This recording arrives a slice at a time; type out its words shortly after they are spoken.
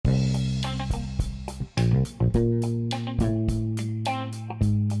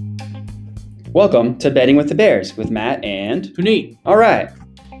Welcome to Betting with the Bears with Matt and Puneet. All right.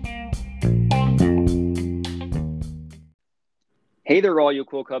 Hey there, all you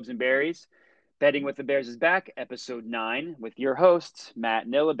cool Cubs and Berries. Betting with the Bears is back, episode 9, with your hosts, Matt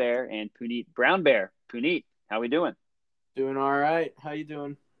Nillabear and Puneet Brown Bear. Puneet, how we doing? Doing all right. How you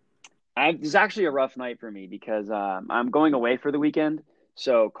doing? This is actually a rough night for me because I'm going away for the weekend.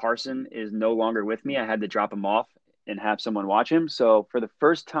 So Carson is no longer with me. I had to drop him off and have someone watch him. So for the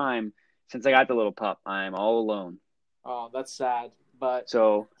first time since I got the little pup, I'm all alone. Oh, that's sad. But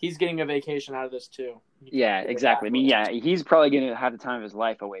So he's getting a vacation out of this too. yeah, exactly. I mean, yeah, he's probably going to have the time of his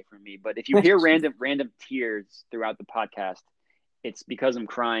life away from me. But if you hear random tears throughout the podcast, it's because I'm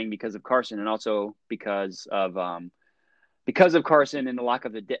crying because of Carson, and also because of Carson and the lock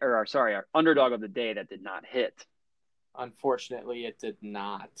of the day, or sorry, our underdog of the day that did not hit. Unfortunately, it did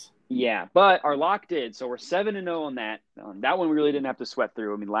not. Yeah, but our lock did. So we're 7-0 on that. That one we really didn't have to sweat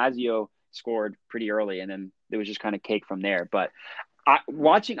through. I mean, Lazio scored pretty early, and then it was just kind of cake from there. But I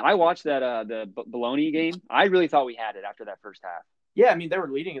watched that the Bologna game. I really thought we had it after that first half. Yeah, I mean they were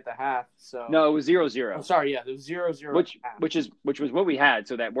leading at the half. So no, it was 0-0. Oh, sorry, yeah, it was 0-0. Which was what we had,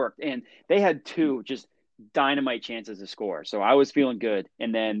 so that worked. And they had two just dynamite chances to score, so I was feeling good.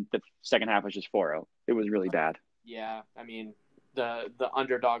 And then the second half was just 4-0. It was really bad. Yeah, I mean the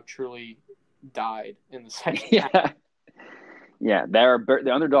underdog truly died in the second yeah. half. Yeah,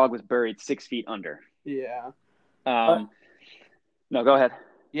 the underdog was buried 6 feet under. Yeah. No, go ahead.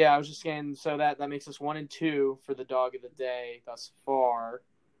 Yeah, I was just saying. So that makes us 1-2 for the dog of the day thus far,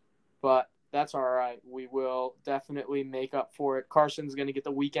 but that's all right. We will definitely make up for it. Carson's going to get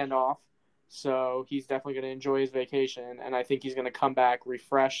the weekend off, so he's definitely going to enjoy his vacation, and I think he's going to come back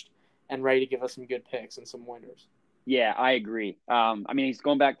refreshed and ready to give us some good picks and some winners. Yeah, I agree. I mean, he's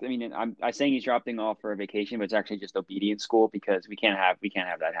going back. I mean, I'm saying he's dropping off for a vacation, but it's actually just obedience school because we can't have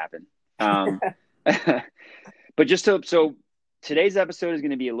that happen. But so today's episode is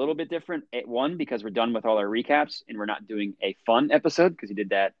going to be a little bit different. One, because we're done with all our recaps and we're not doing a fun episode because we did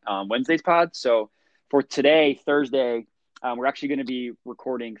that Wednesday's pod. So for today, Thursday, we're actually going to be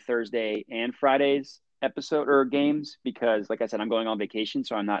recording Thursday and Friday's episode or games because, like I said, I'm going on vacation,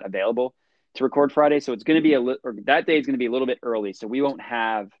 so I'm not available to record Friday. So it's going to be that day is going to be a little bit early. So we won't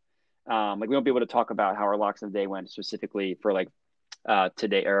have we won't be able to talk about how our locks of the day went specifically for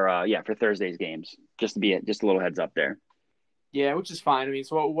today or for Thursday's games. Just a little heads up there. Yeah, which is fine. I mean,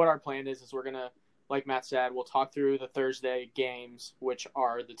 so what our plan is we're going to, like Matt said, we'll talk through the Thursday games, which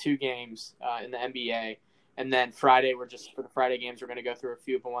are the two games in the NBA. And then Friday, for the Friday games, we're going to go through a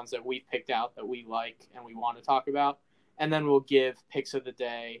few of the ones that we've picked out that we like and we want to talk about. And then we'll give picks of the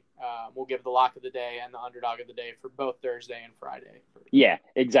day. We'll give the lock of the day and the underdog of the day for both Thursday and Friday. Yeah,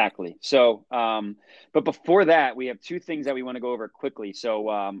 exactly. So, but before that, we have two things that we want to go over quickly.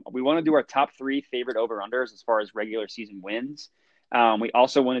 So we want to do our top 3 favorite over-unders as far as regular season wins. We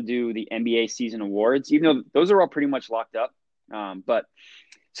also want to do the NBA season awards, even though those are all pretty much locked up. But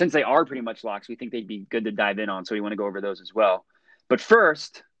since they are pretty much locks, we think they'd be good to dive in on. So we want to go over those as well. But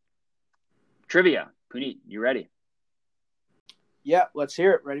first, trivia. Puneet, you ready? Yeah, let's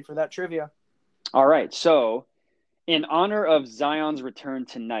hear it. Ready for that trivia. All right. So in honor of Zion's return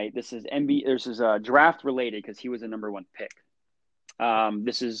tonight, this is draft related because he was a number 1 pick.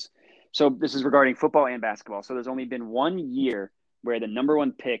 This is regarding football and basketball. So there's only been 1 year where the number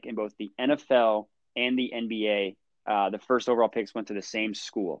 1 pick in both the NFL and the NBA, the first overall picks went to the same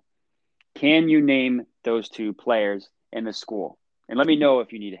school. Can you name those 2 players in the school? And let me know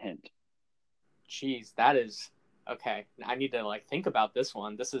if you need a hint. Jeez, that is okay. I need to think about this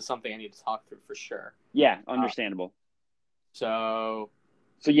one. This is something I need to talk through for sure. Yeah, understandable. So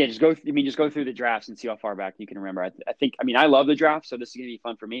yeah, just go through the drafts and see how far back you can remember. I love the draft, so this is going to be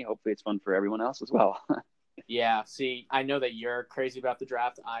fun for me. Hopefully it's fun for everyone else as well. Yeah, see, I know that you're crazy about the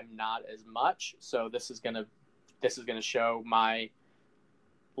draft. I'm not as much, so this is going to show my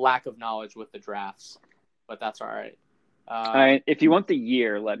lack of knowledge with the drafts, but that's all right. All right, if you want the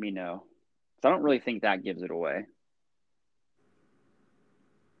year, let me know. I don't really think that gives it away.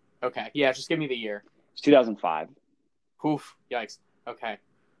 Okay, yeah, just give me the year. It's 2005. Oof, yikes. Okay. I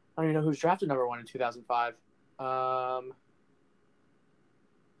don't even know who's drafted number 1 in 2005.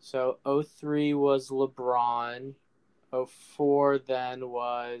 So 03 was LeBron. 04 then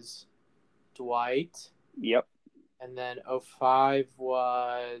was Dwight. Yep. And then 05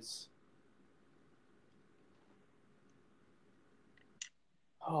 was...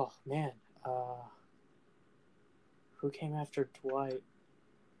 Oh, man. Who came after Dwight?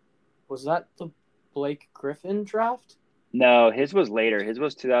 Was that the Blake Griffin draft? No, his was later. His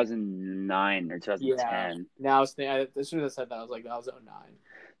was 2009 or Yeah. 2010. Now I was as soon as I said that, I was like, that was 09.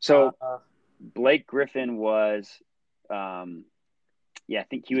 So Uh, Blake Griffin was, um, yeah, I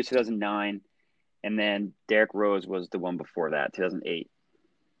think he was 2009, and then Derrick Rose was the one before that, 2008.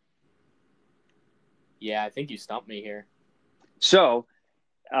 yeah, I think you stumped me here. So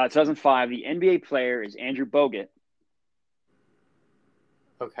 2005, the NBA player is Andrew Bogut.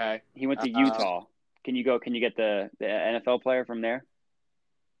 Okay. He went to Uh, Utah. Can you go? Can you get the NFL player from there?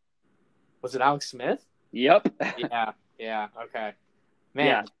 was it Alex Smith? Yep. Yeah. Yeah. Okay.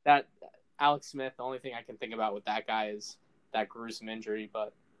 Yeah. Man, that Alex Smith. The only thing I can think about with that guy is that gruesome injury.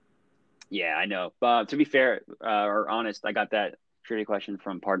 But Yeah, I know. But to be fair or honest, I got that trivia question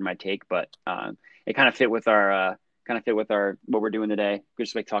from Pardon My Take, but it kind of fit with our what we're doing today. We're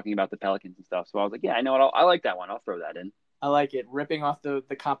just like talking about the Pelicans and stuff. So I was like, yeah, I know what I like that one. I'll throw that in. I like it, ripping off the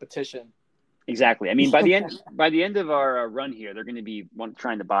competition. Exactly. I mean, by the end of our run here, they're going to be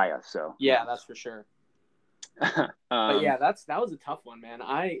trying to buy us. So Yeah, that's for sure. But um, yeah, that was a tough one, man.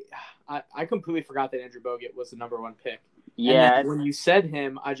 I completely forgot that Andrew Bogut was the number one pick, and then yeah, when you said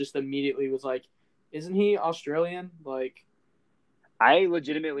him, I just immediately was like, "Isn't he Australian?" Like, I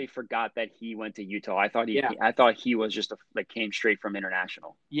legitimately forgot that he went to Utah. yeah, I thought he was just like came straight from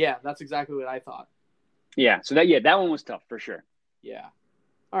international. yeah, that's exactly what I thought. Yeah. So that one was tough for sure. Yeah.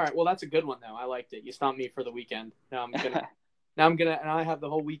 All right, well, that's a good one though. I liked it. You stumped me for the weekend. Now I'm gonna, and I have the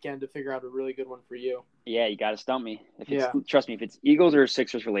whole weekend to figure out a really good one for you. Yeah, you got to stump me. If it's Yeah, trust me, if it's Eagles or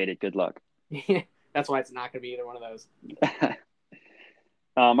Sixers related, good luck. that's why it's not gonna be either one of those.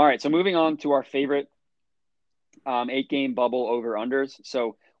 All right, so moving on to our favorite 8 game bubble over unders.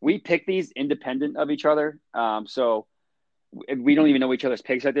 So we pick these independent of each other. So we don't even know each other's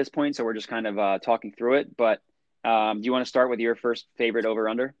picks at this point. So we're just kind of talking through it. But do you want to start with your first favorite over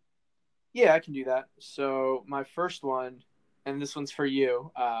under? Yeah, I can do that. So my first one, and this one's for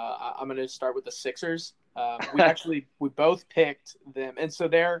you. I'm going to start with the Sixers. We both picked them, and so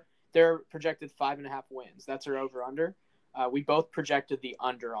they're projected 5.5 wins. That's our over under. We both projected the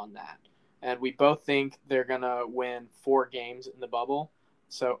under on that, and we both think they're going to win 4 games in the bubble.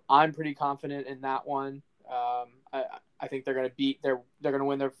 So I'm pretty confident in that one. I think they're going to they're going to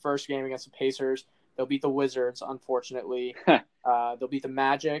win their first game against the Pacers. They'll beat the Wizards, unfortunately. They'll beat the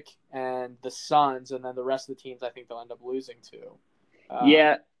Magic and the Suns, and then the rest of the teams I think they'll end up losing to.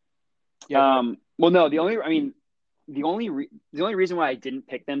 Yeah. Yeah, go ahead. Well, no. The only reason why I didn't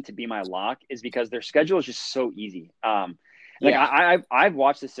pick them to be my lock is because their schedule is just so easy. Like Yeah, I've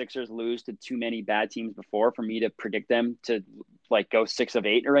watched the Sixers lose to too many bad teams before for me to predict them to like go 6 of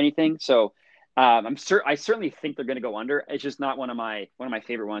 8 or anything. So I certainly think they're going to go under. It's just not one of my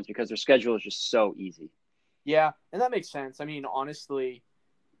favorite ones because their schedule is just so easy. yeah, and that makes sense. I mean, honestly,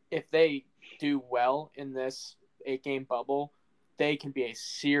 if they do well in this 8 game bubble, they can be a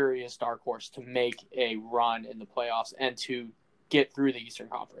serious dark horse to make a run in the playoffs and to get through the Eastern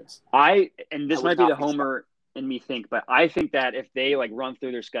Conference. And I this would might be the not be shocked. homer in me think, but I think that if they like run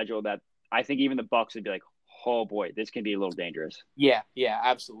through their schedule, that I think even the Bucks would be like, oh boy, this can be a little dangerous. Yeah, yeah,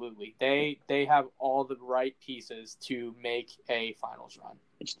 absolutely. They have all the right pieces to make a finals run.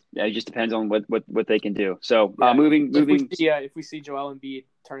 It just depends on what they can do. So Yeah, moving, if we see Joel Embiid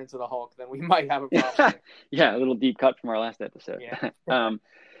turn into the Hulk, then we might have a problem. yeah, a little deep cut from our last episode. Yeah,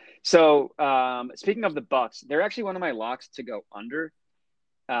 Speaking of the Bucks, they're actually one of my locks to go under.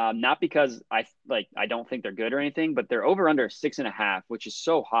 Not because I don't think they're good or anything, but they're over under 6.5, which is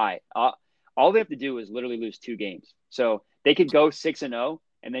so high. All they have to do is literally lose 2 games. So they could go 6-0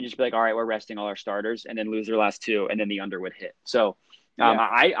 and then just be like, all right, we're resting all our starters, and then lose their last 2, and then the under would hit. So yeah,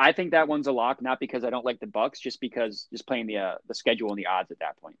 I think that one's a lock, not because I don't like the Bucks, just because just playing the schedule and the odds at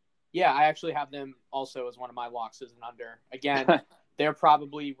that point. yeah. I actually have them also as one of my locks as an under. Again, they're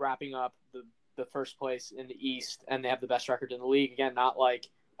probably wrapping up the first place in the East, and they have the best record in the league. Again, not like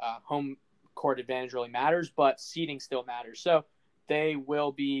home court advantage really matters, but seeding still matters. So they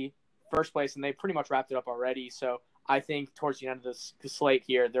will be first place, and they pretty much wrapped it up already. So I think towards the end of the slate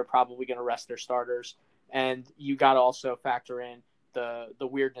here, they're probably going to rest their starters, and you got to also factor in the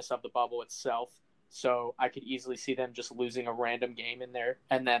weirdness of the bubble itself. So I could easily see them just losing a random game in there,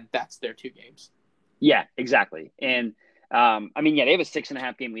 and then that's their 2 games. Yeah, exactly. And I mean, yeah, they have a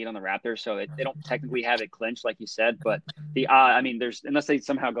 6.5 game lead on the Raptors, so they don't technically have it clinched, like you said. But I mean, there's unless they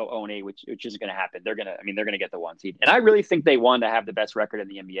somehow go 0-8, which isn't going to happen. They're gonna get the 1 seed. And I really think they won to have the best record in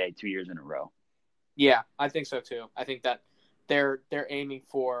the NBA 2 years in a row. Yeah, I think so too. I think that they're aiming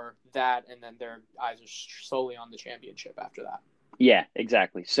for that, and then their eyes are solely on the championship after that. Yeah,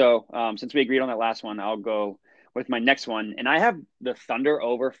 exactly. So since we agreed on that last one, I'll go with my next one, and I have the Thunder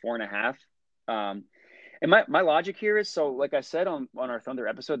over 4.5. And my logic here is, so like I said on our Thunder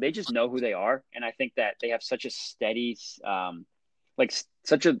episode, they just know who they are, and I think that they have such a steady,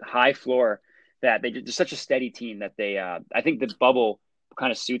 such a high floor that they're such a steady team that they. I think the bubble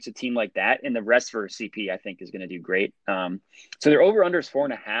kind of suits a team like that, and the rest for CP I think is going to do great. So their over under is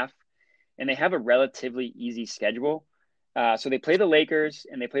 4.5, and they have a relatively easy schedule. So they play the Lakers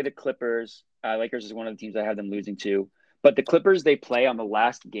and they play the Clippers. Lakers is one of the teams I have them losing to. But the Clippers, they play on the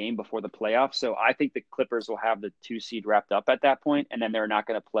last game before the playoffs. So I think the Clippers will have the 2 seed wrapped up at that point, and then they're not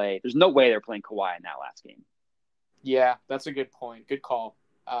going to play. There's no way they're playing Kawhi in that last game. Yeah, that's a good point. Good call.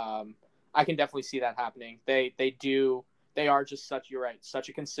 I can definitely see that happening. They are just you're right, such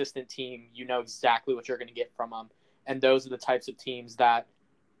a consistent team. You know exactly what you're going to get from them. And those are the types of teams that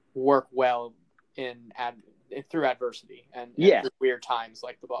work well through adversity and through weird times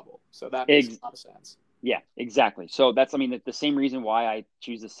like the bubble. So that makes a lot of sense. Yeah, exactly. So that's, the same reason why I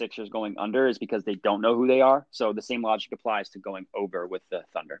choose the Sixers going under is because they don't know who they are. So the same logic applies to going over with the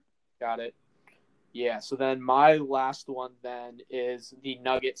Thunder. Got it. Yeah, so then my last one then is the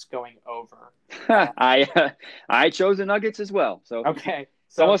Nuggets going over. I chose the Nuggets as well. So okay,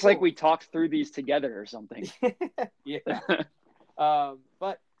 it's almost like we talked through these together or something. Yeah.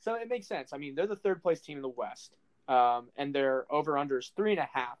 But so it makes sense. They're the third place team in the West, and their over under is 3.5.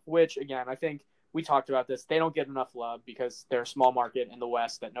 Which again, I think we talked about this. They don't get enough love because they're a small market in the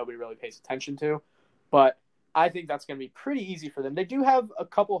West that nobody really pays attention to. But I think that's going to be pretty easy for them. They do have a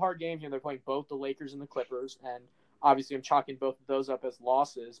couple hard games. They're playing both the Lakers and the Clippers, and obviously I'm chalking both of those up as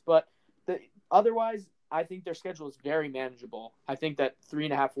losses. But otherwise, I think their schedule is very manageable. I think that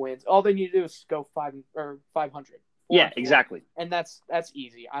 3.5 wins, all they need to do is go 500. Yeah, exactly. And that's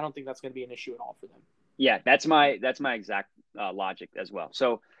easy. I don't think that's going to be an issue at all for them. Yeah, that's my exact logic as well.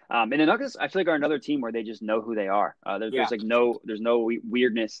 So, and the Nuggets, I feel like are another team where they just know who they are. There's no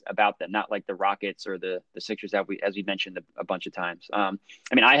weirdness about them, not like the Rockets or the Sixers as we mentioned a bunch of times.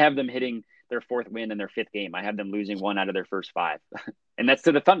 I have them hitting their 4th win in their 5th game. I have them losing 1 out of their first 5, and that's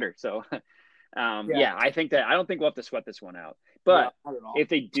to the Thunder. So, I think that I don't think we'll have to sweat this one out. But if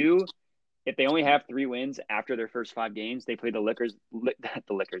they do. If they only have 3 wins after their first 5 games, they play the Lakers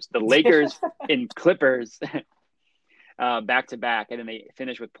and Clippers back to back, and then they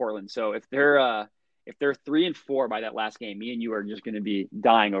finish with Portland. So if they're 3-4 by that last game, me and you are just going to be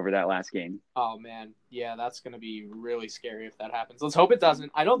dying over that last game. Oh man, yeah, that's going to be really scary if that happens. Let's hope it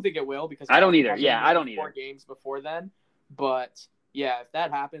doesn't. I don't think it will because I don't either. Yeah, I don't either. 4 games before then, but yeah, if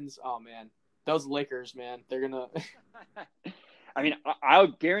that happens, oh man, those Lakers, man, they're gonna. I'll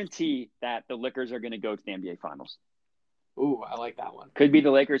guarantee that the Lakers are going to go to the NBA Finals. Ooh, I like that one. Could be the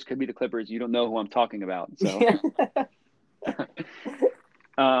Lakers, could be the Clippers. You don't know who I'm talking about. So,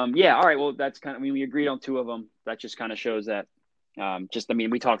 all right. Well, that's we agreed on 2 of them. That just kind of shows that.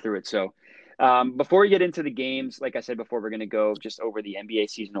 We talked through it. So, before we get into the games, like I said before, we're going to go just over the NBA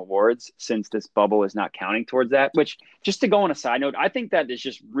season awards since this bubble is not counting towards that. Which, just to go on a side note, I think that is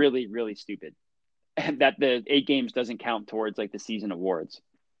just really, really stupid. That the 8 games doesn't count towards like the season awards.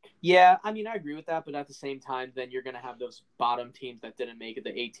 Yeah, I agree with that, but at the same time, then you're going to have those bottom teams that didn't make it,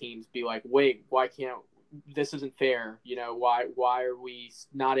 the 8 teams, be like, wait, why can't this isn't fair? Why are we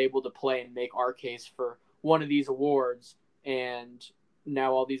not able to play and make our case for one of these awards? And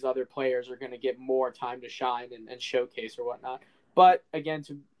now all these other players are going to get more time to shine and showcase or whatnot. But again,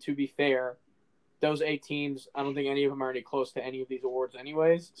 to be fair, those 8 teams, I don't think any of them are any close to any of these awards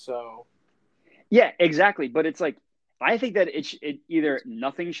anyways. So. Yeah, exactly. But it's like, I think that it either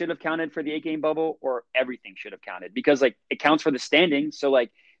nothing should have counted for the 8-game bubble or everything should have counted because like it counts for the standings. So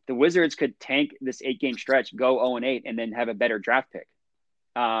like the Wizards could tank this 8-game stretch, go 0-8, and then have a better draft pick.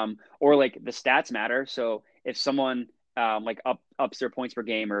 Or like the stats matter. So if someone ups their points per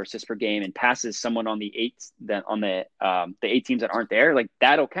game or assists per game and passes someone on the 8 teams that aren't there, like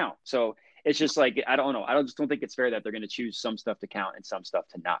that'll count. So it's just like, I don't know. I just don't think it's fair that they're going to choose some stuff to count and some stuff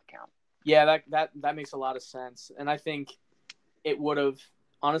to not count. Yeah, that makes a lot of sense. And I think it would have,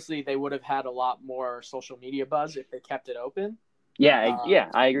 honestly, they would have had a lot more social media buzz if they kept it open. Yeah,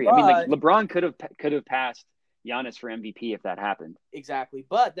 I agree. But, LeBron could have passed Giannis for MVP if that happened. Exactly.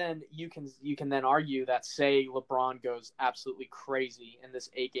 But then you can then argue that, say LeBron goes absolutely crazy in this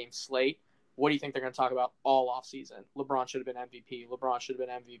 8-game slate, what do you think they're going to talk about all offseason? LeBron should have been MVP. LeBron should have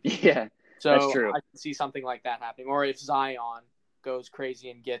been MVP. Yeah, so that's true. I can see something like that happening. Or if Zion goes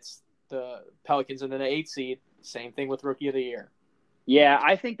crazy and gets the Pelicans into the 8th seed, same thing with Rookie of the Year. Yeah,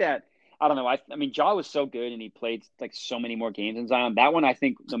 I think that, I don't know. Ja was so good and he played like so many more games than Zion. That one, I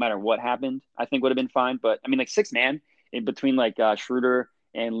think no matter what happened, I think would have been fine. But like 6-man in between like Schroeder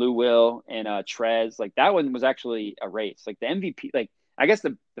and Lou Will and Trez, like that one was actually a race. Like the MVP, like I guess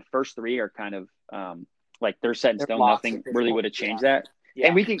the first 3 are kind of Like they're set in They're stone. locks Nothing at this really point. would have changed that. Yeah.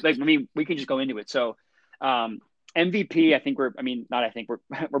 And we can we can just go into it. So MVP, I think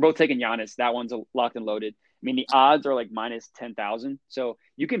we're both taking Giannis. That one's locked and loaded. I mean, the odds are like minus 10,000. So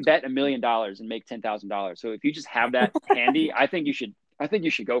you can bet $1 million and make $10,000. So if you just have that handy, I think you should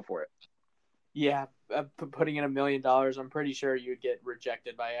go for it. Yeah, putting in $1 million, I'm pretty sure you'd get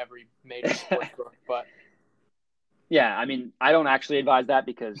rejected by every major sports book. But yeah, I mean, I don't actually advise that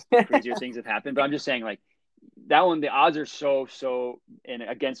because crazier things have happened. But I'm just saying, like that one, the odds are so in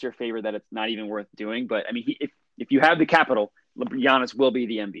against your favor that it's not even worth doing. But I mean, if you have the capital, Giannis will be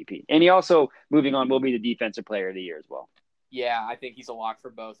the MVP, and he also moving on will be the Defensive Player of the Year as well. yeah, I think he's a lock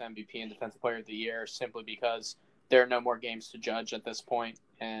for both MVP and Defensive Player of the Year, simply because there are no more games to judge at this point,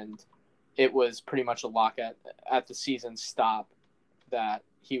 and it was pretty much a lock at the season stop that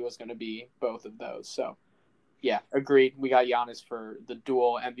he was going to be both of those. So, yeah, agreed. We got Giannis for the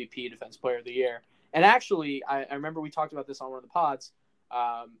dual MVP, Defensive Player of the Year. And actually, I remember we talked about this on one of the pods,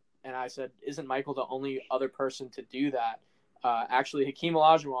 and I said, isn't Michael the only other person to do that? Actually, Hakeem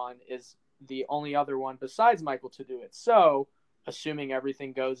Olajuwon is the only other one besides Michael to do it. So, assuming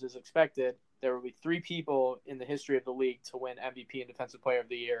everything goes as expected, there will be 3 people in the history of the league to win MVP and Defensive Player of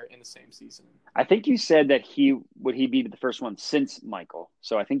the Year in the same season. I think you said that he be the first one since Michael.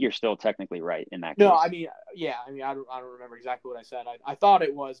 So I think you're still technically right in that case. No, I mean, yeah, I don't remember exactly what I said. I thought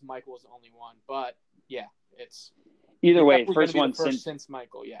it was Michael was the only one, but yeah, it's either way, first one since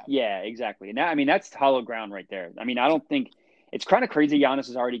Michael. Yeah. Yeah, exactly. And I mean, that's hollow ground right there. I mean, I don't think it's kind of crazy. Giannis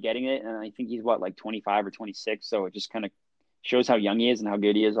is already getting it, and I think he's like 25 or 26. So it just kind of shows how young he is and how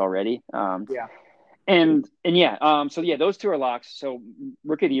good he is already. Yeah. And yeah, so yeah, those 2 are locks. So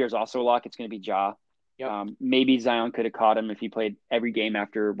Rookie of the Year is also a lock. It's going to be Ja. Yep. Maybe Zion could have caught him if he played every game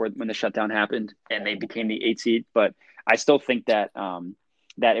after when the shutdown happened and they became the 8 seed. But I still think that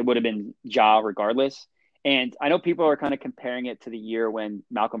that it would have been Ja regardless. And I know people are kind of comparing it to the year when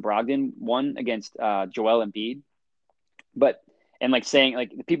Malcolm Brogdon won against Joel Embiid, and like saying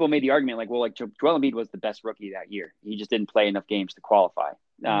like the people made the argument like, well, like Joel Embiid was the best rookie that year. He just didn't play enough games to qualify.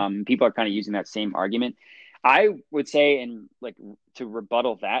 People are kind of using that same argument. I would say, and like to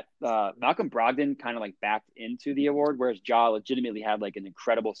rebuttal that, Malcolm Brogdon kind of like backed into the award, whereas Ja legitimately had like an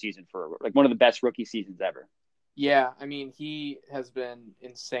incredible season for like one of the best rookie seasons ever. Yeah, I mean, he has been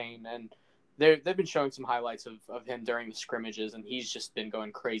insane, and they've been showing some highlights of him during the scrimmages, and he's just been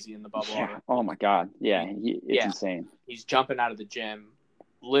going crazy in the bubble. Yeah. Oh my God. Yeah, it's insane. He's jumping out of the gym,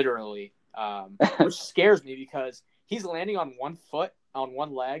 literally, which scares me because he's landing on one foot, on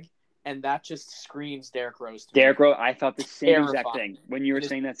one leg, and that just screams Derrick Rose to Derrick me. Rose, I thought the same exact thing when you were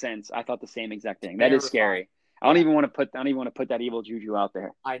saying that sentence. I thought the same exact thing. That is scary. I don't even want to put that evil juju out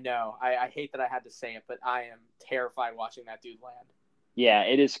there. I know. I hate that I had to say it, but I am terrified watching that dude land. Yeah,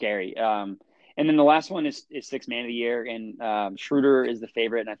 it is scary. And then the last one is 6th man of the year, and Schroeder is the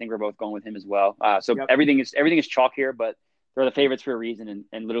favorite, and I think we're both going with him as well. So everything is chalk here, but they're the favorites for a reason,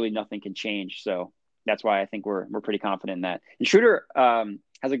 and literally nothing can change. So that's why I think we're pretty confident in that. And Schroeder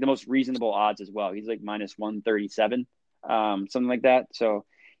has like the most reasonable odds as well. He's like minus 137, something like that. So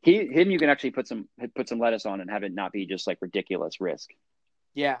him you can actually put some lettuce on and have it not be just like ridiculous risk.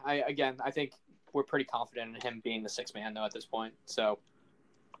 Yeah, I think we're pretty confident in him being the 6th man though at this point. So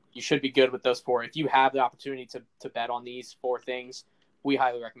you should be good with those 4. If you have the opportunity to bet on these 4 things, we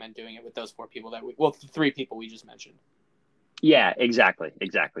highly recommend doing it with those 4 people the 3 people we just mentioned. Yeah, exactly.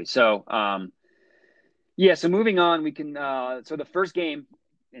 So, so moving on, we can, so the first game,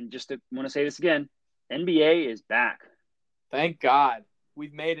 and just want to say this again, NBA is back. Thank God.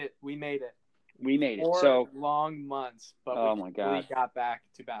 We've made it. We made it. 4 long months, but we really got back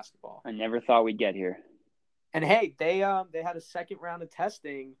to basketball. I never thought we'd get here. And hey, they had a second round of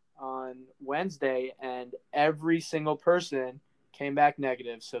testing on Wednesday, and every single person came back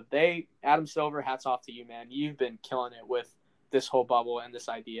negative. So Adam Silver, hats off to you, man. You've been killing it with this whole bubble and this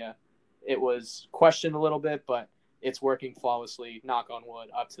idea. It was questioned a little bit, but it's working flawlessly, knock on wood,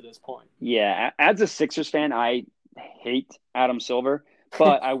 up to this point. Yeah, as a Sixers fan, I hate Adam Silver,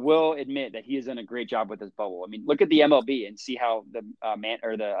 but I will admit that he has done a great job with this bubble. I mean, look at the MLB and see how the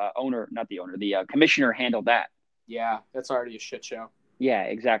commissioner handled that. Yeah, that's already a shit show. Yeah,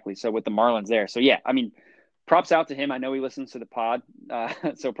 exactly. So with the Marlins there. So yeah, I mean, props out to him. I know he listens to the pod.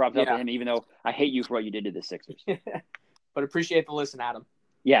 So props out to him, even though I hate you for what you did to the Sixers. But appreciate the listen, Adam.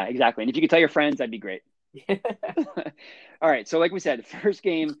 Yeah, exactly. And if you could tell your friends, that'd be great. All right. So like we said, the first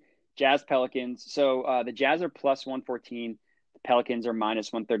game, Jazz Pelicans. So the Jazz are plus 114. The Pelicans are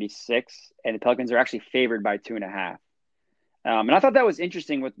minus 136. And the Pelicans are actually favored by 2.5. And I thought that was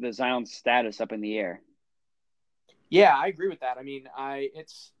interesting with the Zion status up in the air. Yeah, I agree with that. I mean,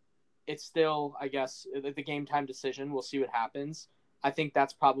 it's still, I guess, the game time decision. We'll see what happens. I think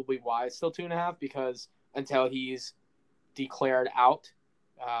that's probably why it's still 2.5, because until he's declared out,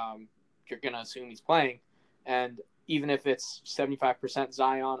 you're going to assume he's playing. And even if it's 75%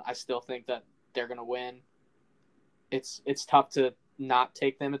 Zion, I still think that they're going to win. It's tough to not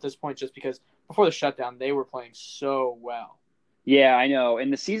take them at this point, just because before the shutdown, they were playing so well. Yeah, I know.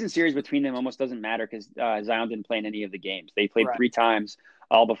 And the season series between them almost doesn't matter because Zion didn't play in any of the games. They played Right. 3 times,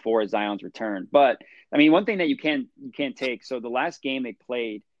 all before Zion's return. But I mean, one thing that you can't take. So the last game they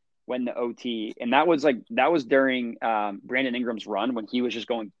played when the OT, and that was during Brandon Ingram's run when he was just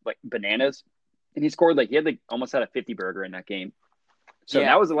going like bananas, and he scored he had almost had a 50 burger in that game. So Yeah.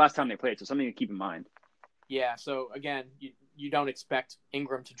 that was the last time they played. So something to keep in mind. Yeah. So again, you don't expect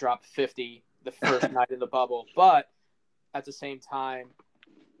Ingram to drop 50 the first night in the bubble, but at the same time,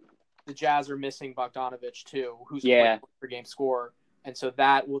 the Jazz are missing Bogdanovich too, who's a per game scorer. And so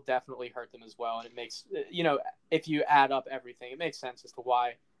that will definitely hurt them as well. And it makes, if you add up everything, it makes sense as to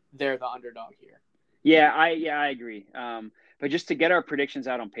why they're the underdog here. Yeah, I agree. But just to get our predictions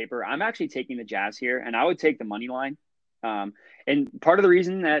out on paper, I'm actually taking the Jazz here, and I would take the money line. And part of the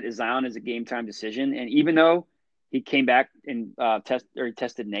reason that is Zion is a game time decision, and even though he came back and he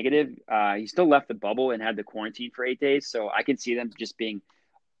tested negative, he still left the bubble and had the quarantine for 8 days. So I can see them just being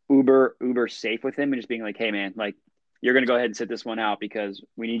uber safe with him and just being like, hey man, you're going to go ahead and sit this one out because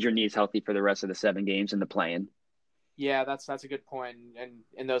we need your knees healthy for the rest of the 7 games in the play-in. Yeah, that's a good point. And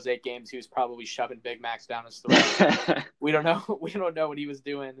in those 8 games, he was probably shoving Big Macs down his throat. We don't know. We don't know what he was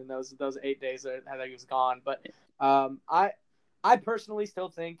doing in those 8 days that he was gone. But I personally still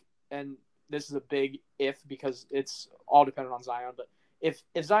think, and this is a big if because it's all dependent on Zion. But if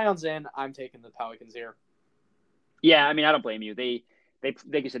Zion's in, I'm taking the Pelicans here. Yeah, I mean, I don't blame you. They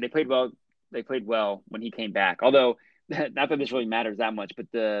like you said, they played well. They played well when he came back. Although, not that this really matters that much, but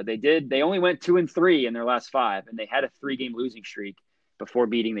they only went 2-3 in their last 5, and they had a 3-game losing streak before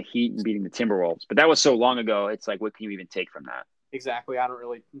beating the Heat and beating the Timberwolves. But that was so long ago. It's like, what can you even take from that? Exactly. I don't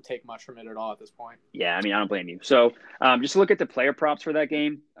really take much from it at all at this point. Yeah, I mean, I don't blame you. So just look at the player props for that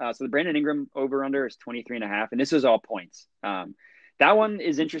game. So the Brandon Ingram over-under is 23.5, and this is all points. That one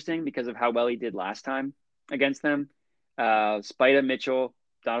is interesting because of how well he did last time against them. Donovan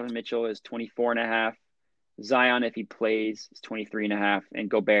Mitchell is 24.5. Zion, if he plays, is 23.5, and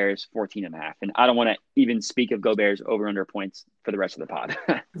Gobert is 14.5. And I don't want to even speak of Gobert's over-under points for the rest of the pod.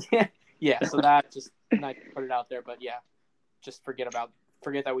 Yeah. So that just nice to put it out there, but yeah, just forget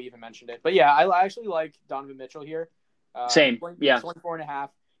that we even mentioned it. But yeah, I actually like Donovan Mitchell here. Same. 24.5.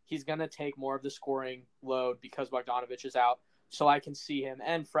 He's gonna take more of the scoring load because Bogdanovich is out. So I can see him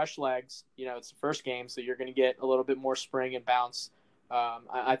and fresh legs. It's the first game, so you're going to get a little bit more spring and bounce.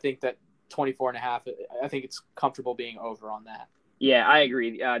 I think that 24.5. I think it's comfortable being over on that. Yeah, I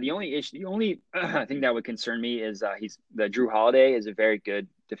agree. The only thing that would concern me is Drew Holiday is a very good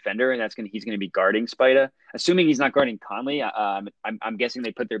defender, and he's going to be guarding Spida. Assuming he's not guarding Conley, I'm guessing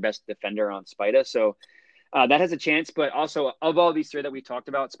they put their best defender on Spida. So that has a chance. But also, of all these 3 that we talked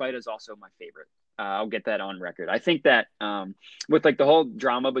about, Spida is also my favorite. I'll get that on record. I think that with the whole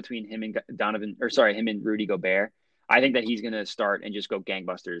drama between him and Rudy Gobert, I think that he's going to start and just go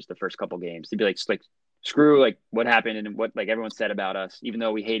gangbusters the first couple games to be like screw what happened and what everyone said about us, even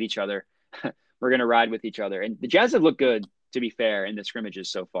though we hate each other, we're going to ride with each other. And the Jazz have looked good, to be fair, in the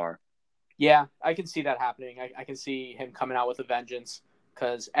scrimmages so far. Yeah, I can see that happening. I can see him coming out with a vengeance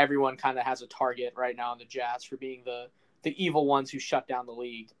because everyone kind of has a target right now in the Jazz for being the evil ones who shut down the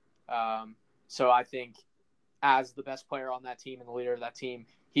league. So I think as the best player on that team and the leader of that team,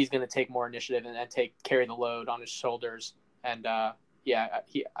 he's going to take more initiative and carry the load on his shoulders. And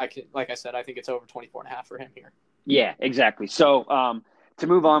like I said, I think it's over 24.5 for him here. Yeah, exactly. So to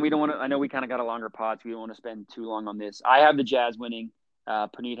move on, I know we kind of got a longer pod, so we don't want to spend too long on this. I have the Jazz winning.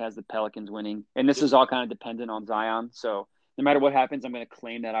 Praneet has the Pelicans winning. And this is all kind of dependent on Zion. So no matter what happens, I'm going to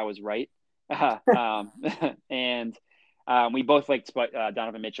claim that I was right. And we both like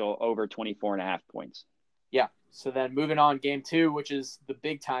Donovan Mitchell over 24.5 points. Yeah. So then moving on, game 2, which is the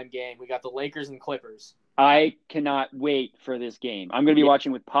big time game. We got the Lakers and Clippers. I cannot wait for this game. I'm going to be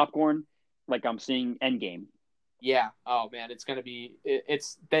watching with popcorn like I'm seeing Endgame. Yeah. Oh, man. It's going to be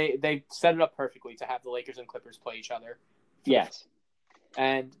 – they set it up perfectly to have the Lakers and Clippers play each other. Yes.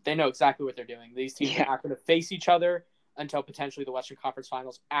 And they know exactly what they're doing. These teams are not going to face each other until potentially the Western Conference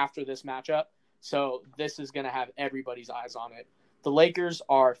Finals after this matchup. So this is going to have everybody's eyes on it. The Lakers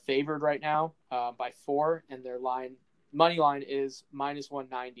are favored right now by 4, and their money line is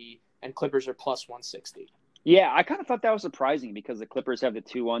 -190, and Clippers are +160. Yeah, I kind of thought that was surprising because the Clippers have the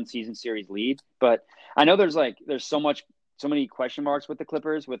 2-1 season series lead, but I know there's so much many question marks with the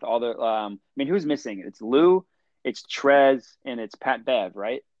Clippers with all the I mean, who's missing? It's Lou, it's Trez, and it's Pat Bev,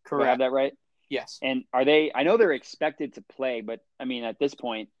 right? Do I have Correct. that right? Yes. And are they? I know they're expected to play, but I mean, at this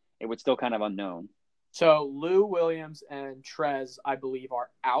point, it would still kind of unknown. So Lou Williams and Trez, I believe, are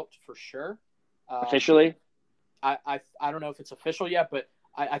out for sure. Officially? I don't know if it's official yet, but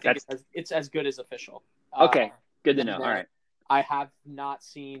I think it's as good as official. Okay. Good to And know. then All right. I have not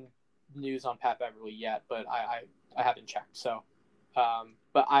seen news on Pat Beverly yet, but I haven't checked. So,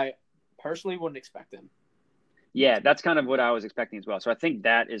 but I personally wouldn't expect him. Yeah, that's kind of what I was expecting as well. So I think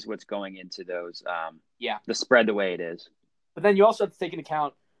that is what's going into those. Yeah. The spread the way it is. But then you also have to take into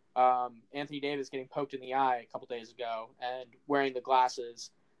account Anthony Davis getting poked in the eye a couple days ago and wearing the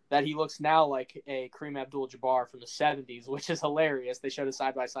glasses. That he looks now like a Kareem Abdul-Jabbar from the 70s, which is hilarious. They showed a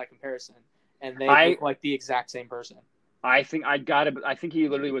side-by-side comparison, and they look like the exact same person. I think he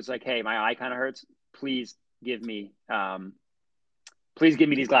literally was like, "Hey, my eye kind of hurts. Please give me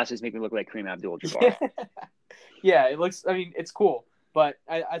these glasses. Make me look like Kareem Abdul-Jabbar." Yeah, it looks. I mean, it's cool, but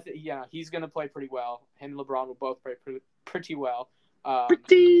I think he's going to play pretty well. Him and LeBron will both play pretty well.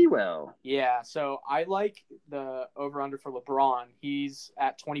 Pretty well. Yeah, so I like the over-under for LeBron. He's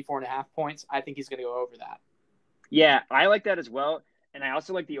at 24.5 points. I think he's going to go over that. Yeah, I like that as well. And I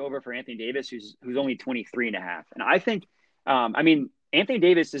also like the over for Anthony Davis, who's only 23.5. And I think, I mean, Anthony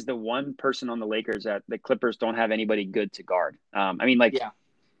Davis is the one person on the Lakers that the Clippers don't have anybody good to guard. I mean, like,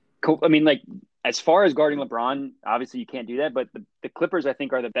 as far as guarding LeBron, obviously you can't do that. But the Clippers, I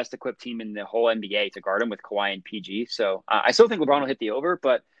think, are the best equipped team in the whole NBA to guard him with Kawhi and PG. So I still think LeBron will hit the over,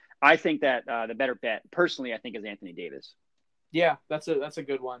 but I think that the better bet, personally, I think, is Anthony Davis. Yeah, that's a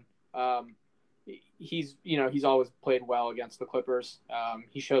good one. He's always played well against the Clippers.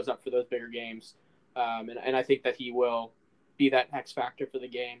 He shows up for those bigger games, and I think that he will be that X factor for the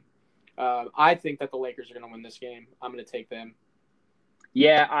game. I think that the Lakers are going to win this game. I'm going to take them.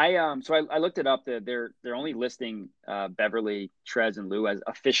 Yeah, I looked it up. They're only listing Beverly, Trez, and Lou as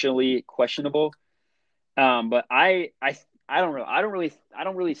officially questionable. But I don't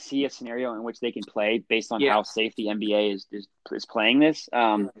really see a scenario in which they can play based on how safe the NBA is playing this.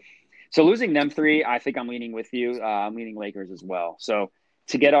 So losing them three, I think I'm leaning with you. I'm leaning Lakers as well. So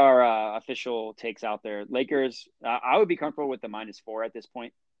to get our official takes out there, Lakers, I would be comfortable with the -4 at this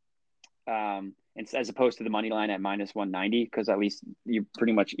point. And as opposed to the money line at -190, because at least you're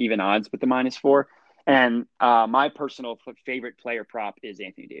pretty much even odds with the -4. And my personal favorite player prop is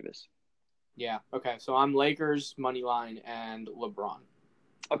Anthony Davis. Yeah. Okay. So I'm Lakers money line and LeBron.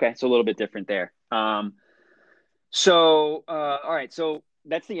 Okay, so a little bit different there. All right. So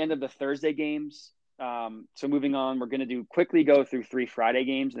that's the end of the Thursday games. So moving on, we're going to quickly go through 3 Friday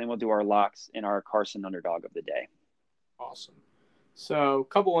games, and then we'll do our locks and our Carson underdog of the day. Awesome. So a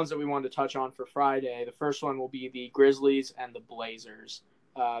couple ones that we wanted to touch on for Friday. The first one will be the Grizzlies and the Blazers.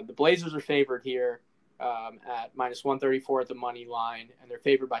 The Blazers are favored here at -134 at the money line, and they're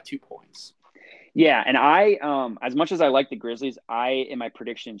favored by 2 points. Yeah, and I, as much as I like the Grizzlies, I, in my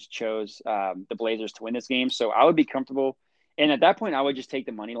predictions, chose the Blazers to win this game. So I would be comfortable. And at that point, I would just take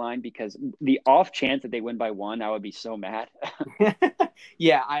the money line because the off chance that they win by 1, I would be so mad.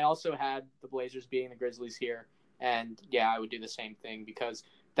 Yeah, I also had the Blazers beating the Grizzlies here. And, yeah, I would do the same thing because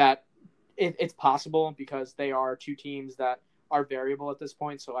it's possible because they are 2 teams that are variable at this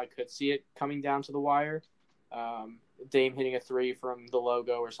point. So I could see it coming down to the wire. Dame hitting a 3 from the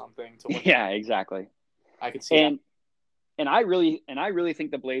logo or something to win. Yeah, exactly. I could see that. And I really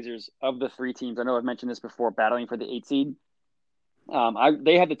think the Blazers, of the 3 teams, I know I've mentioned this before, battling for the 8 seed.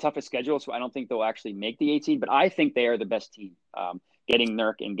 They have the toughest schedule, so I don't think they'll actually make the 8 seed, but I think they are the best team, getting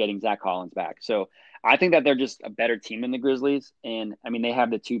Nurk and getting Zach Collins back. So I think that they're just a better team than the Grizzlies. And I mean, they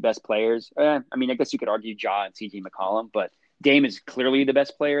have the 2 best players. I mean, I guess you could argue Ja and CJ McCollum, but Dame is clearly the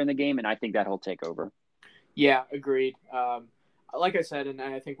best player in the game, and I think that he'll take over. Yeah, agreed. Like I said, and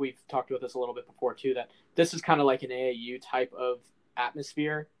I think we've talked about this a little bit before too, that this is kind of like an AAU type of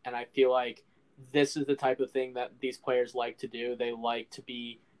atmosphere. And I feel like this is the type of thing that these players like to do. They like to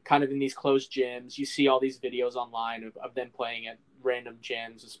be kind of in these closed gyms. You see all these videos online of them playing at random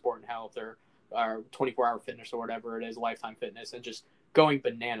gyms, Sport and Health or 24-hour fitness or whatever it is, Lifetime Fitness, and just going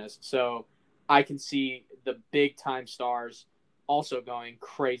bananas. So I can see the big time stars also going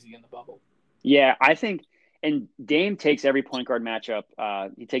crazy in the bubble. Yeah, I think, and Dame takes every point guard matchup.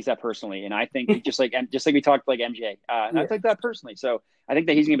 He takes that personally, and I think just like we talked like MJ, I take that personally. So I think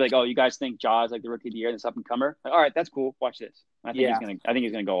that he's gonna be like, "Oh, you guys think Ja is like the rookie of the year, this up and comer? Like, all right, that's cool. Watch this." I think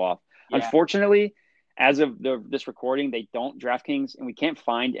he's gonna go off. Yeah. Unfortunately, as of this recording, they don't DraftKings, and we can't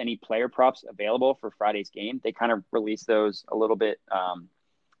find any player props available for Friday's game. They kind of release those a little bit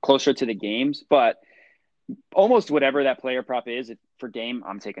closer to the games, but almost whatever that player prop is for Dame,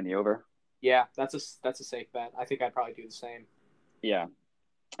 I'm taking the over. Yeah, that's a safe bet. I think I'd probably do the same. Yeah.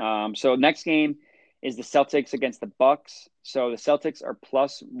 So next game is the Celtics against the Bucks. So the Celtics are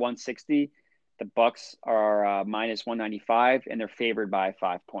plus 160. The Bucks are minus 195, and they're favored by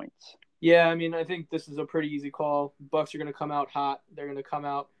 5 points. Yeah, I mean, I think this is a pretty easy call. Bucks are going to come out hot. They're going to come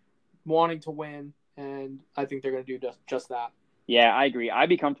out wanting to win, and I think they're going to do just that. Yeah, I agree. I'd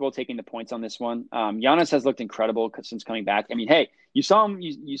be comfortable taking the points on this one. Giannis has looked incredible since coming back. I mean, hey, you saw him.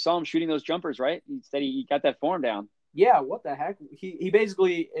 You saw him shooting those jumpers, right? He said he got that form down. Yeah, what the heck? He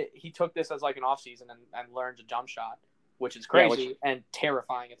basically he took this as like an off season and learned a jump shot, which is crazy and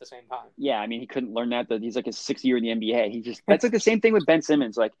terrifying at the same time. Yeah, I mean, he couldn't learn that. He's like his sixth year in the NBA. That's like the same thing with Ben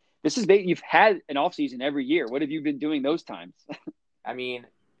Simmons. Like you've had an off season every year. What have you been doing those times? I mean,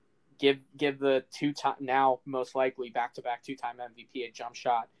 give the two-time now most likely back-to-back two-time MVP a jump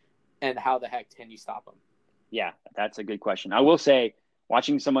shot, and how the heck can you stop him? Yeah, that's a good question. I will say,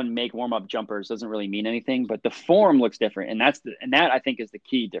 watching someone make warm-up jumpers doesn't really mean anything, but the form looks different, and that I think is the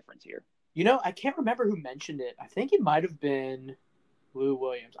key difference here. You know, I can't remember who mentioned it. I think it might have been Lou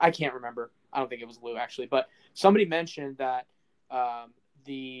Williams. I can't remember. I don't think it was Lou actually, but somebody mentioned that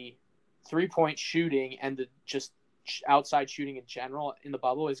the three-point shooting and the just outside shooting in general in the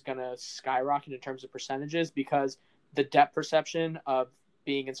bubble is going to skyrocket in terms of percentages because the depth perception of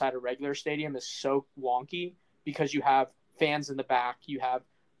being inside a regular stadium is so wonky because you have fans in the back, you have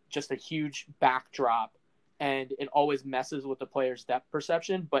just a huge backdrop, and it always messes with the player's depth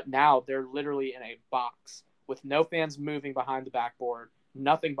perception. But now they're literally in a box with no fans moving behind the backboard,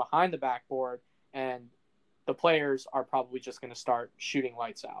 nothing behind the backboard, and the players are probably just going to start shooting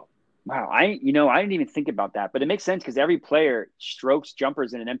lights out. Wow, I didn't even think about that, but it makes sense because every player strokes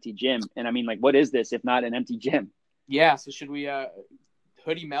jumpers in an empty gym, and I mean, like, what is this if not an empty gym? Yeah, so should we?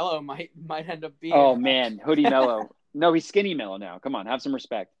 Hoodie Mello might end up being. Oh man, Hoodie Mello. No, he's Skinny Mello now. Come on, have some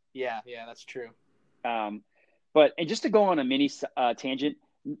respect. Yeah, that's true. But just to go on a mini tangent,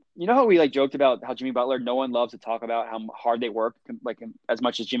 you know how we like joked about how Jimmy Butler, no one loves to talk about how hard they work, like as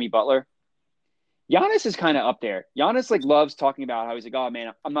much as Jimmy Butler. Giannis is kind of up there. Giannis like loves talking about how he's like, oh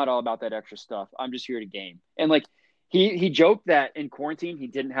man, I'm not all about that extra stuff. I'm just here to game. And like he joked that in quarantine he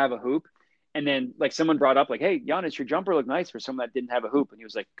didn't have a hoop, and then like someone brought up like, hey, Giannis, your jumper looked nice for someone that didn't have a hoop, and he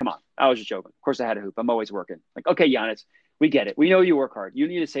was like, come on, I was just joking. Of course I had a hoop. I'm always working. Like, okay, Giannis, we get it. We know you work hard. You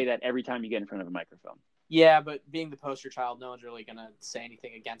need to say that every time you get in front of a microphone. Yeah, but being the poster child, no one's really gonna say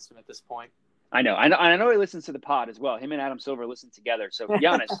anything against him at this point. I know he listens to the pod as well. Him and Adam Silver listen together. So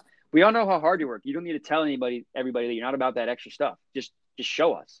Giannis, we all know how hard you work. You don't need to tell everybody that you're not about that extra stuff. Just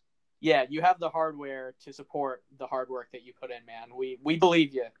show us. Yeah, you have the hardware to support the hard work that you put in, man. We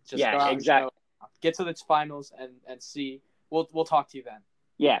believe you. Just yeah, exactly. Get to the finals and see. We'll talk to you then.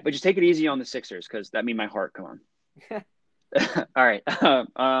 Yeah, but just take it easy on the Sixers because that made my heart come on. All right.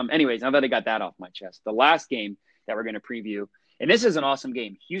 Anyways, now that I got that off my chest, the last game that we're going to preview, and this is an awesome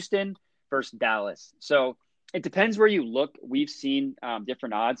game, Houston versus Dallas. So it depends where you look. We've seen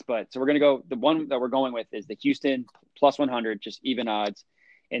different odds, but so we're going to go. The one that we're going with is the Houston plus 100, just even odds,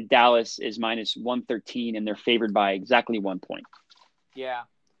 and Dallas is minus 113, and they're favored by exactly 1 point. Yeah.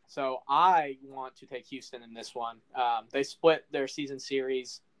 So I want to take Houston in this one. They split their season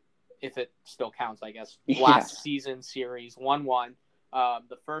series, if it still counts, I guess. Last season series 1-1.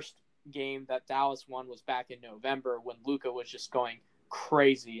 The first game that Dallas won was back in November when Luka was just going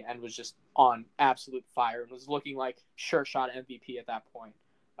crazy and was just on absolute fire and was looking like sure shot MVP at that point.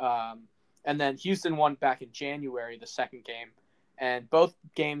 And then Houston won back in January, the second game, and both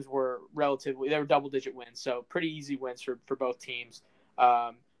games were they were double-digit wins, so pretty easy wins for both teams.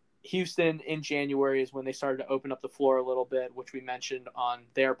 Houston in January is when they started to open up the floor a little bit, which we mentioned on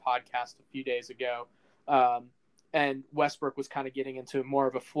their podcast a few days ago. And Westbrook was kind of getting into more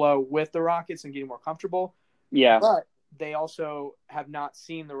of a flow with the Rockets and getting more comfortable. Yeah. But they also have not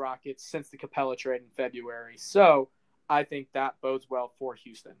seen the Rockets since the Capella trade in February. So I think that bodes well for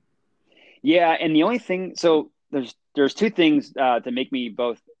Houston. Yeah, and the only thing – so there's two things to make me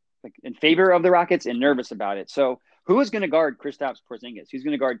both like, in favor of the Rockets and nervous about it. So – who is going to guard Kristaps Porzingis? Who's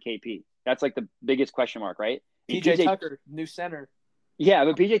going to guard KP? That's like the biggest question mark, right? PJ Tucker, new center. Yeah,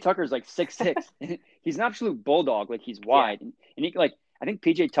 but PJ Tucker is like 6'6". He's an absolute bulldog. Like he's wide, and he like I think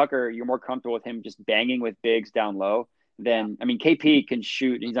PJ Tucker, you're more comfortable with him just banging with bigs down low than I mean KP can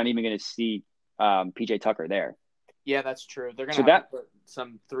shoot. He's not even going to see PJ Tucker there. Yeah, that's true. They're going to have to put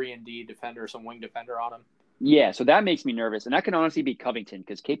some 3-and-D defender, some wing defender on him. Yeah, so that makes me nervous. And that can honestly be Covington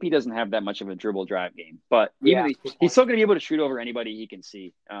because KP doesn't have that much of a dribble drive game. But he's still going to be able to shoot over anybody he can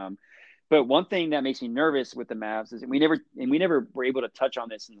see. But one thing that makes me nervous with the Mavs is we never were able to touch on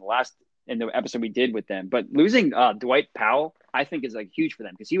this in the last in the episode we did with them. But losing Dwight Powell, I think, is like huge for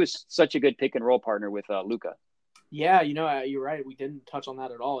them because he was such a good pick and roll partner with Luka. Yeah, you're right. We didn't touch on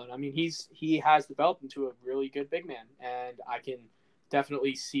that at all. And I mean, he has developed into a really good big man, and I can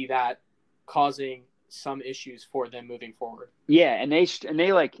definitely see that causing some issues for them moving forward. Yeah, and they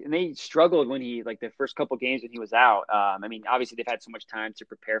struggled when he like the first couple games when he was out. I mean, obviously they've had so much time to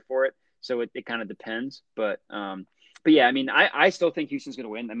prepare for it, so it kind of depends. But yeah, I mean, I still think Houston's going to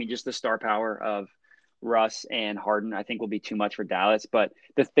win. I mean, just the star power of Russ and Harden, I think will be too much for Dallas. But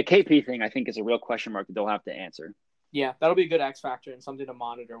the KP thing, I think, is a real question mark that they'll have to answer. Yeah, that'll be a good X factor and something to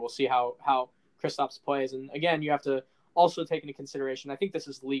monitor. We'll see how Kristaps plays, and again, you have to also take into consideration. I think this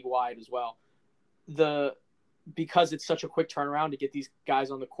is league wide as well. Because it's such a quick turnaround to get these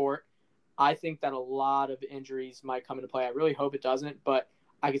guys on the court, I think that a lot of injuries might come into play. I really hope it doesn't, but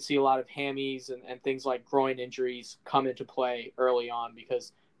I could see a lot of hammies and things like groin injuries come into play early on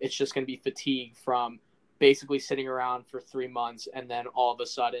because it's just going to be fatigue from basically sitting around for 3 months and then all of a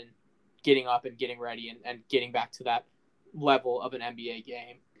sudden getting up and getting ready and getting back to that level of an NBA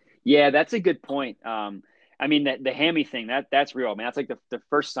game. Yeah, that's a good point. I mean, the hammy thing, that's real. I mean, that's like the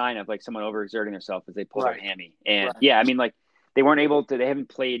first sign of like someone overexerting themselves is they pull their hammy. And yeah, I mean, like they weren't able to, they haven't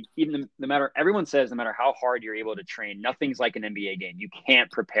played even no matter, everyone says no matter how hard you're able to train, nothing's like an NBA game. You can't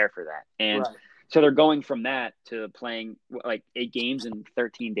prepare for that. And so they're going from that to playing like 8 games in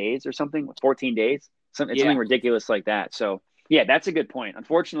 13 days or something, 14 days, something ridiculous like that. So yeah, that's a good point.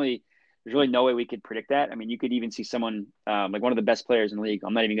 Unfortunately, there's really no way we could predict that. I mean, you could even see someone like one of the best players in the league.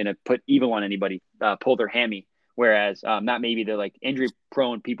 I'm not even going to put evil on anybody, pull their hammy. Whereas not maybe the like injury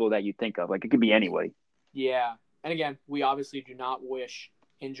prone people that you think of. Like it could be anybody. Yeah. And again, we obviously do not wish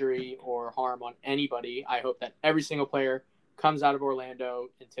injury or harm on anybody. I hope that every single player comes out of Orlando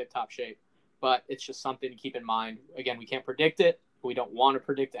in tip-top shape. But it's just something to keep in mind. Again, we can't predict it. We don't want to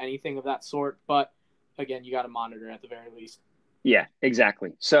predict anything of that sort. But again, you got to monitor it at the very least. Yeah,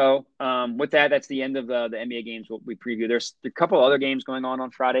 exactly. So with that, that's the end of the NBA games we preview. There's a couple other games going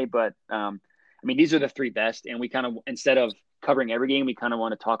on Friday, but I mean, these are the 3 best. And we kind of, instead of covering every game, we kind of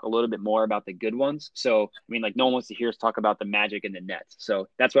want to talk a little bit more about the good ones. So, I mean, like no one wants to hear us talk about the Magic and the Nets. So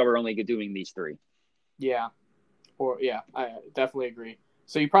that's why we're only doing these 3. Yeah. I definitely agree.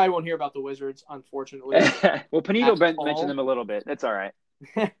 So you probably won't hear about the Wizards, unfortunately. Well, Panito mentioned them a little bit. That's all right.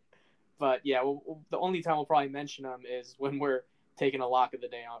 But yeah, the only time we'll probably mention them is when we're taking a lock of the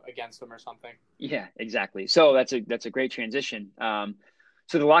day out against them or something. Yeah, exactly. So that's a great transition.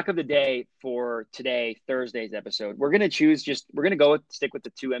 So the lock of the day for today, Thursday's episode, we're going to stick with the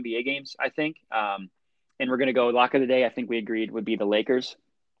 2 NBA games, I think. And we're going to go lock of the day. I think we agreed would be the Lakers.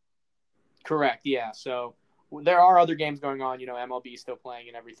 Correct. Yeah. So there are other games going on, MLB still playing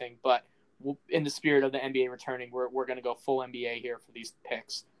and everything, but in the spirit of the NBA returning, we're going to go full NBA here for these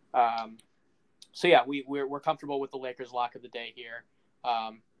picks. So yeah, we're comfortable with the Lakers lock of the day here.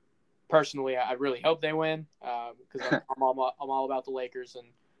 Personally, I really hope they win because I'm all about the Lakers, and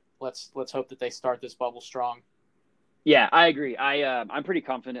let's hope that they start this bubble strong. Yeah, I agree. I'm pretty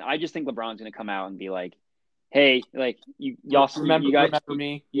confident. I just think LeBron's going to come out and be like, "Hey, like you guys remember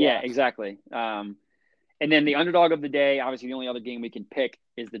me." Yeah, exactly. And then the underdog of the day, obviously the only other game we can pick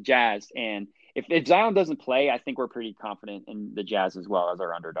is the Jazz. And if Zion doesn't play, I think we're pretty confident in the Jazz as well as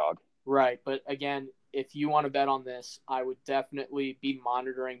our underdog. Right. But again, if you want to bet on this, I would definitely be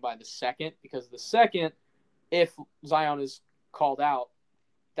monitoring by the second, because the second, if Zion is called out,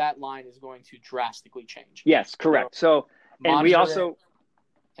 that line is going to drastically change. Yes, correct. So and we also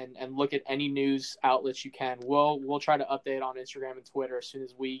and look at any news outlets you can. We'll try to update on Instagram and Twitter as soon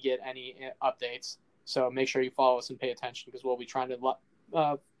as we get any updates. So make sure you follow us and pay attention, because we'll be trying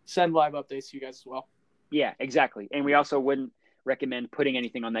to send live updates to you guys as well. Yeah, exactly. And we also wouldn't recommend putting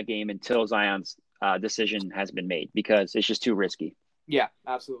anything on that game until Zion's decision has been made, because it's just too risky. Yeah,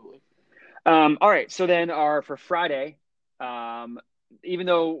 absolutely. All right. So then for Friday, even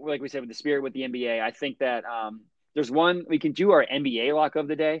though, like we said, with the spirit with the NBA, I think that there's one, we can do our NBA lock of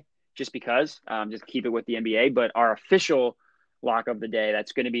the day just because, just keep it with the NBA, but our official lock of the day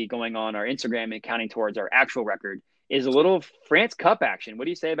that's going to be going on our Instagram and counting towards our actual record is a little France Cup action. What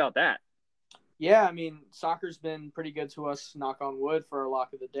do you say about that? Yeah, I mean, soccer's been pretty good to us, knock on wood, for our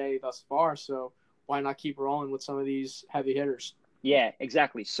lock of the day thus far. So why not keep rolling with some of these heavy hitters? Yeah,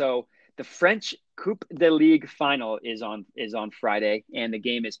 exactly. So the French Coupe de Ligue final is on Friday, and the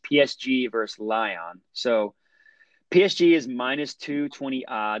game is PSG versus Lyon. So PSG is minus 220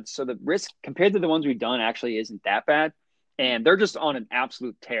 odds. So the risk compared to the ones we've done actually isn't that bad. And they're just on an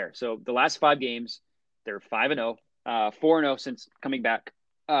absolute tear. So the last 5 games, they're 5-0, 4-0 since coming back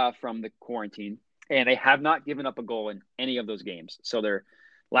from the quarantine. And they have not given up a goal in any of those games. So they're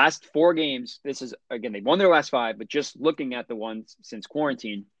Last 4 games, this is, again, they won their last 5, but just looking at the ones since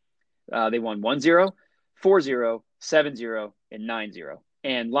quarantine, they won 1-0, 4-0, 7-0, and 9-0.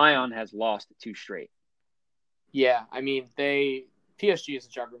 And Lyon has lost 2 straight. Yeah, I mean, PSG is a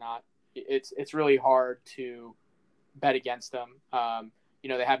juggernaut. It's really hard to bet against them.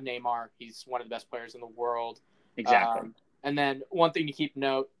 They have Neymar. He's one of the best players in the world. Exactly. And then one thing to keep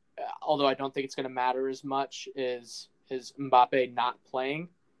note, although I don't think it's going to matter as much, is Mbappe not playing.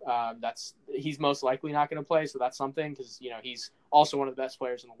 He's most likely not going to play, so that's something because he's also one of the best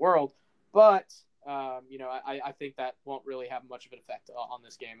players in the world. But I think that won't really have much of an effect on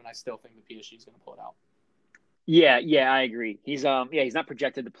this game, and I still think the PSG is going to pull it out. Yeah, I agree. He's he's not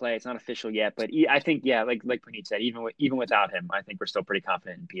projected to play. It's not official yet, but I think like Puneet said, even without him, I think we're still pretty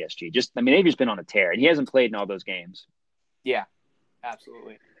confident in PSG. They've just been on a tear, and he hasn't played in all those games. Yeah,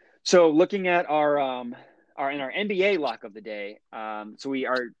 absolutely. So looking at our NBA lock of the day, our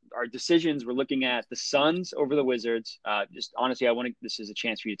decisions. We're looking at the Suns over the Wizards. Just honestly, this is a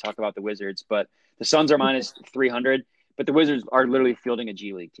chance for you to talk about the Wizards, but the Suns are minus 300, but the Wizards are literally fielding a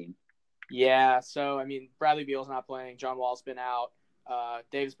G League team. Yeah, so, I mean, Bradley Beal's not playing. John Wall's been out.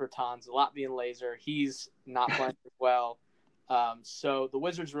 Davis Bertans, the Latvian laser, he's not playing as well. So the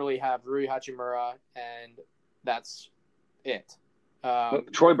Wizards really have Rui Hachimura, and that's it.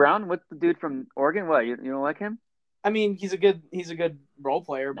 Troy Brown, what's the dude from Oregon? What, you don't like him? I mean, he's a good role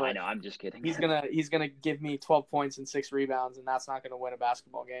player, but I know, I'm just kidding. He's gonna give me 12 points and 6 rebounds, and that's not gonna win a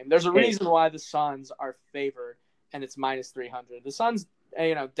basketball game. There's a reason why the Suns are favored, and it's minus 300. The Suns,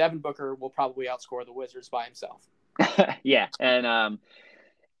 Devin Booker will probably outscore the Wizards by himself. Yeah, and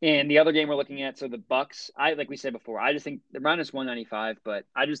the other game we're looking at, so the Bucks, like we said before, I just think they're minus 195, but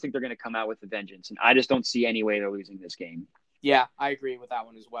I just think they're going to come out with a vengeance, and I just don't see any way they're losing this game. Yeah, I agree with that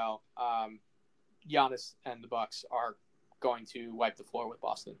one as well. Giannis and the Bucks are going to wipe the floor with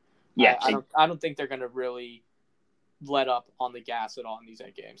Boston. Yeah, I don't think they're going to really let up on the gas at all in these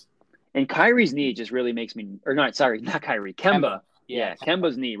 8 games. And Kyrie's knee just really makes me, or not Kyrie, Kemba. Yeah,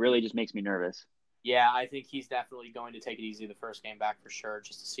 Kemba's knee really just makes me nervous. Yeah, I think he's definitely going to take it easy the first game back for sure,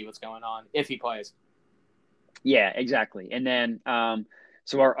 just to see what's going on if he plays. Yeah, exactly. And then,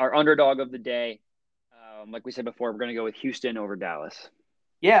 so our underdog of the day, like we said before, we're going to go with Houston over Dallas.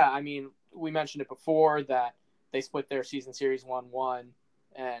 Yeah, I mean, we mentioned it before that they split their season series 1-1,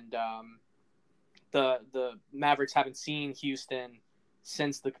 and the Mavericks haven't seen Houston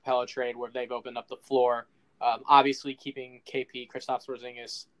since the Capella trade, where they've opened up the floor. Obviously, keeping KP, Kristaps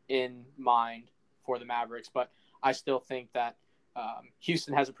Porzingis, in mind for the Mavericks, but I still think that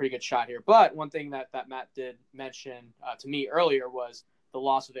Houston has a pretty good shot here. But one thing that Matt did mention to me earlier was the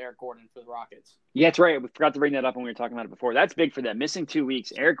loss of Eric Gordon for the Rockets. Yeah, that's right. We forgot to bring that up when we were talking about it before. That's big for them. Missing 2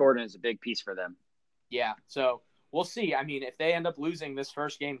 weeks, Eric Gordon is a big piece for them. Yeah, so we'll see. I mean, if they end up losing this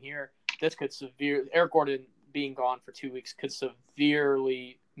first game here, this could Eric Gordon being gone for 2 weeks could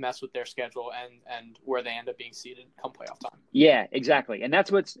severely mess with their schedule and where they end up being seeded come playoff time. Yeah, exactly. And that's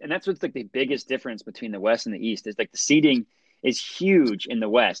what's like the biggest difference between the West and the East is like the seeding is huge in the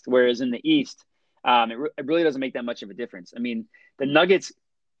West, whereas in the East, it really doesn't make that much of a difference. I mean,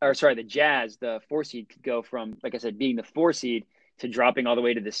 the Jazz, the 4 seed, could go from, like I said, being the 4 seed to dropping all the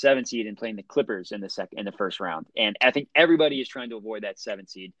way to the 7 seed and playing the Clippers in the first round. And I think everybody is trying to avoid that 7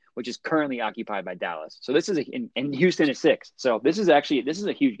 seed, which is currently occupied by Dallas. So this is and Houston is 6. So this is a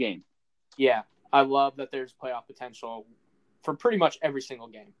huge game. Yeah, I love that there's playoff potential for pretty much every single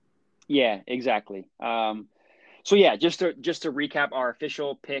game. Yeah, exactly. So yeah, just to recap our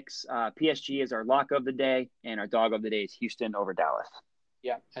official picks, PSG is our lock of the day, and our dog of the day is Houston over Dallas.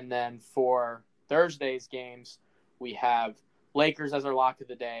 Yeah, and then for Thursday's games, we have Lakers as our lock of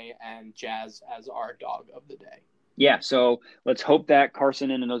the day and Jazz as our dog of the day. Yeah, so let's hope that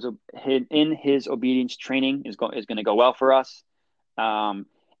Carson in his obedience training is going to go well for us.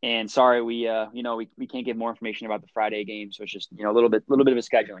 And sorry, we can't give more information about the Friday game, so it's just a little bit of a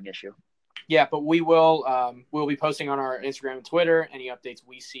scheduling issue. Yeah, but we'll be posting on our Instagram and Twitter any updates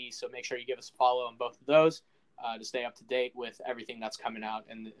we see. So make sure you give us a follow on both of those to stay up to date with everything that's coming out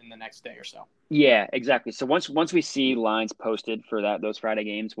in the next day or so. Yeah, exactly. So once we see lines posted for those Friday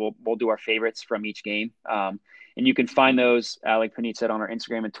games, we'll do our favorites from each game. And you can find those, like Puneet said, on our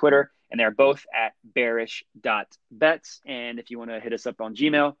Instagram and Twitter, and they're both at bearish.bets. And if you want to hit us up on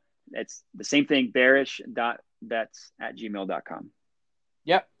Gmail, it's the same thing, bearish.bets@gmail.com.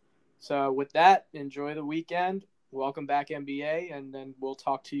 Yep. So with that, enjoy the weekend. Welcome back, NBA, and then we'll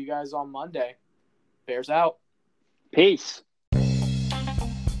talk to you guys on Monday. Bears out. Peace.